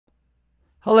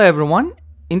Hello everyone,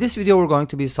 in this video we're going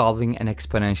to be solving an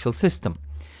exponential system.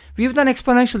 We've done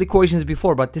exponential equations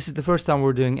before, but this is the first time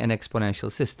we're doing an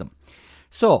exponential system.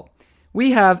 So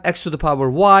we have x to the power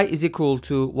y is equal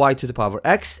to y to the power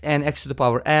x, and x to the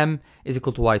power m is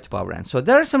equal to y to the power n. So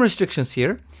there are some restrictions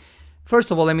here.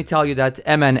 First of all, let me tell you that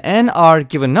m and n are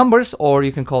given numbers, or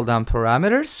you can call them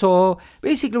parameters. So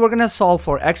basically we're going to solve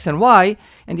for x and y,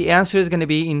 and the answer is going to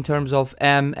be in terms of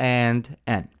m and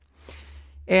n.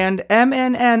 And m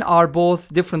and n are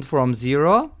both different from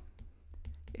 0,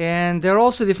 and they're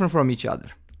also different from each other.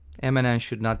 M and n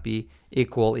should not be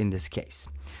equal in this case.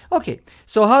 Okay,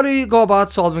 so how do you go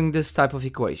about solving this type of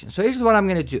equation? So here's what I'm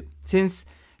going to do. Since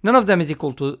none of them is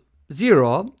equal to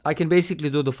 0, I can basically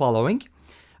do the following.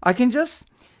 I can just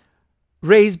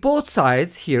raise both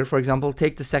sides here. For example,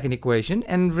 take the second equation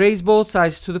and raise both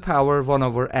sides to the power 1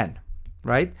 over n,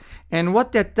 right? And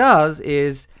what that does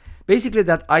is basically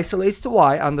that isolates the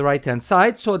y on the right hand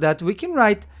side so that we can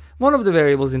write one of the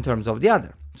variables in terms of the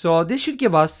other. So this should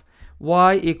give us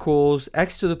y equals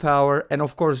x to the power, and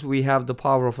of course we have the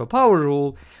power of a power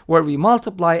rule where we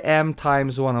multiply m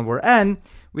times 1 over n,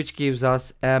 which gives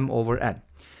us m over n.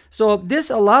 So this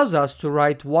allows us to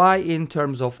write y in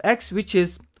terms of x, which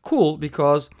is cool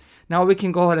because now we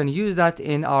can go ahead and use that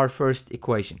in our first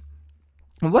equation.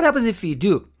 And what happens if we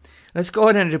do? Let's go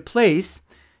ahead and replace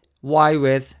y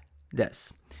with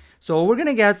this. So we're going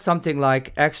to get something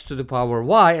like x to the power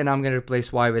y, and I'm going to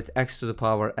replace y with x to the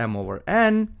power m over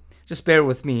n. Just bear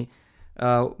with me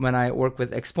when I work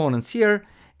with exponents here.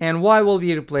 And y will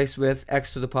be replaced with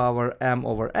x to the power m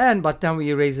over n, but then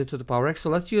we raise it to the power x. So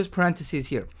let's use parentheses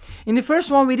here. In the first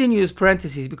one, we didn't use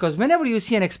parentheses because whenever you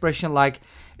see an expression like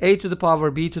a to the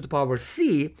power b to the power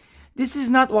c, this is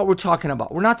not what we're talking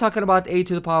about. We're not talking about a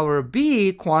to the power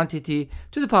b quantity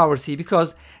to the power c,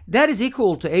 because that is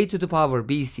equal to a to the power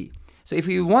bc. So if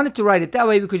we wanted to write it that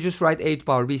way, we could just write a to the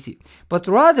power bc. But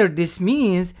rather, this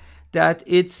means that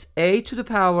it's a to the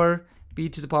power b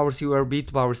to the power c, where b to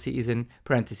the power c is in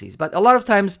parentheses. But a lot of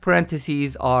times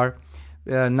parentheses are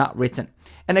not written.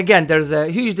 And again, there's a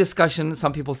huge discussion.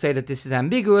 Some people say that this is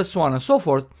ambiguous, so on and so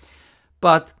forth.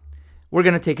 But we're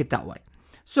going to take it that way.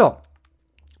 So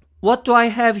what do I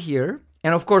have here?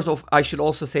 And of course, I should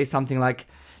also say something like,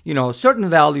 certain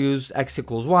values, x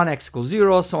equals 1, x equals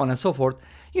 0, so on and so forth.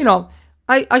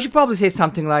 I should probably say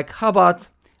something like, how about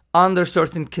under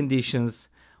certain conditions,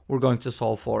 we're going to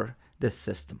solve for this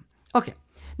system. Okay,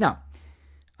 now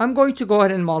I'm going to go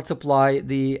ahead and multiply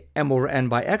the m over n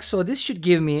by x. So this should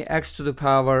give me x to the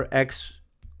power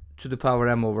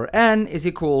m over n is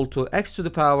equal to x to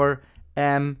the power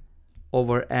m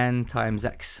over n times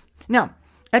x. Now,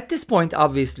 at this point,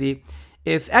 obviously,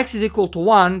 if x is equal to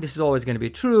 1, this is always going to be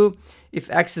true.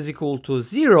 If x is equal to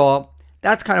 0,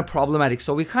 that's kind of problematic.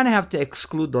 So we kind of have to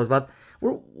exclude those. But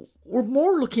we're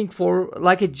more looking for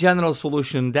like a general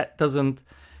solution that doesn't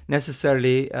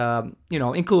necessarily,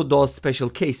 include those special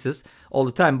cases all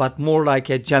the time, but more like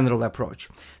a general approach.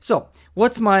 So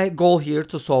what's my goal here?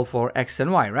 To solve for x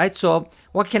and y, right? So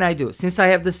what can I do? Since I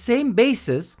have the same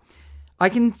basis, I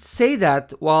can say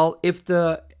that, well, if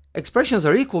the expressions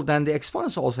are equal, then the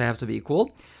exponents also have to be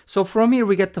equal. So from here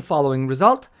we get the following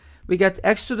result. We get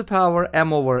x to the power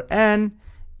m over n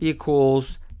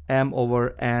equals m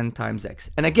over n times x.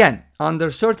 And again,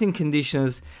 under certain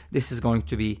conditions, this is going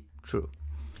to be true.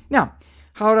 Now,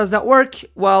 how does that work?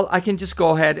 Well, I can just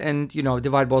go ahead and,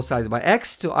 divide both sides by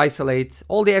x to isolate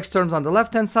all the x terms on the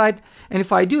left-hand side. And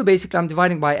if I do, basically, I'm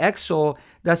dividing by x. So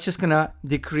that's just going to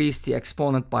decrease the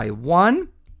exponent by 1.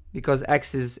 Because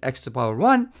x is x to the power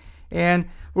 1, and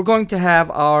we're going to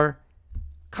have our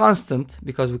constant,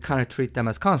 because we kind of treat them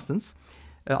as constants,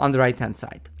 on the right hand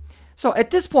side. So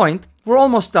at this point, we're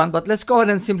almost done, but let's go ahead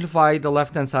and simplify the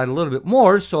left hand side a little bit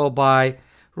more. So by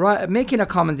making a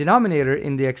common denominator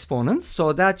in the exponents,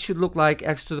 so that should look like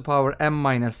x to the power m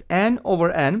minus n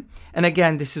over n. And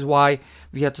again, this is why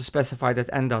we had to specify that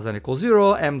n doesn't equal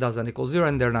 0, m doesn't equal 0,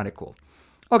 and they're not equal.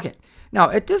 Okay, now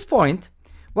at this point,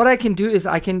 what I can do is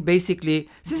I can basically,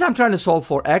 since I'm trying to solve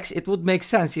for x, it would make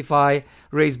sense if I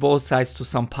raise both sides to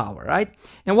some power, right?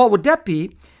 And what would that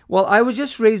be? Well, I would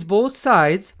just raise both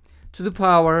sides to the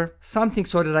power something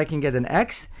so that I can get an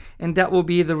x, and that will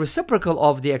be the reciprocal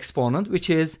of the exponent, which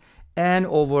is n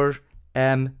over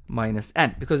m minus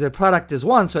n, because the product is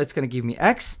 1, so it's going to give me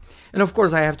x. And of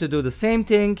course, I have to do the same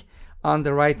thing on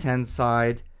the right-hand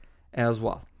side as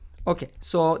well. Okay,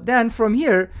 so then from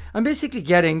here, I'm basically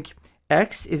getting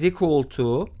x is equal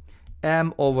to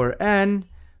m over n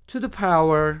to the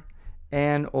power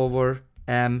n over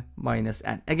m minus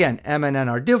n. Again, m and n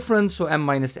are different, so m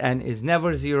minus n is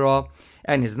never 0,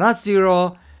 n is not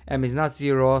 0, m is not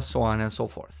 0, so on and so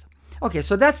forth. Okay,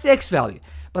 so that's the x value.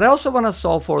 But I also want to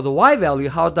solve for the y value.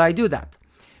 How do I do that?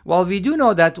 Well, we do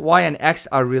know that y and x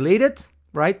are related,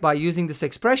 right? By using this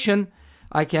expression,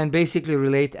 I can basically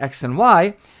relate x and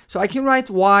y. So I can write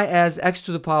y as x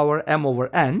to the power m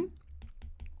over n.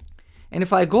 And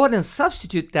if I go ahead and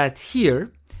substitute that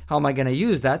here, how am I going to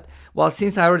use that? Well,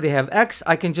 since I already have x,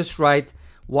 I can just write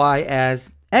y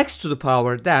as x to the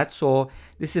power that. So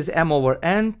this is m over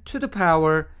n to the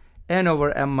power n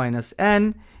over m minus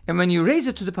n. And when you raise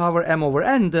it to the power m over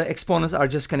n, the exponents are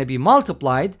just going to be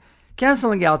multiplied,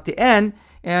 canceling out the n,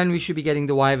 and we should be getting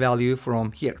the y value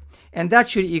from here. And that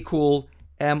should equal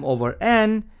m over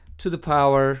n to the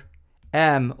power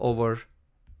m over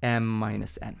m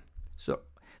minus n.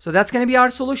 So that's going to be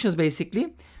our solutions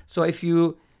basically. So if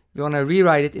you want to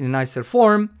rewrite it in a nicer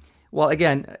form, well,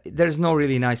 again, there's no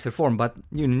really nicer form, but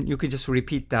you could just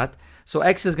repeat that. So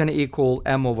x is going to equal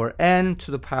m over n to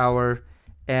the power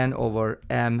n over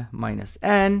m minus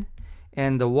n,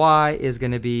 and the y is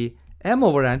going to be m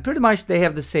over n. Pretty much they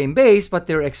have the same base, but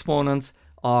their exponents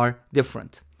are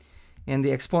different. And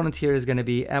the exponent here is going to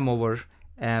be m over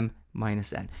m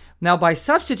minus n. Now, by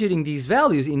substituting these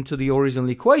values into the original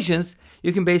equations,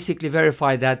 you can basically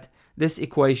verify that this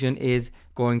equation is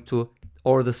going to,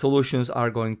 or the solutions are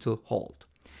going to hold.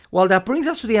 Well, that brings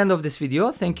us to the end of this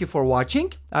video. Thank you for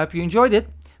watching. I hope you enjoyed it.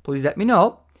 Please let me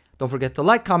know. Don't forget to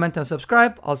like, comment, and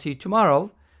subscribe. I'll see you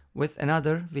tomorrow with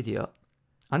another video.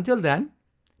 Until then,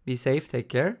 be safe, take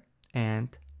care,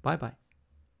 and bye-bye.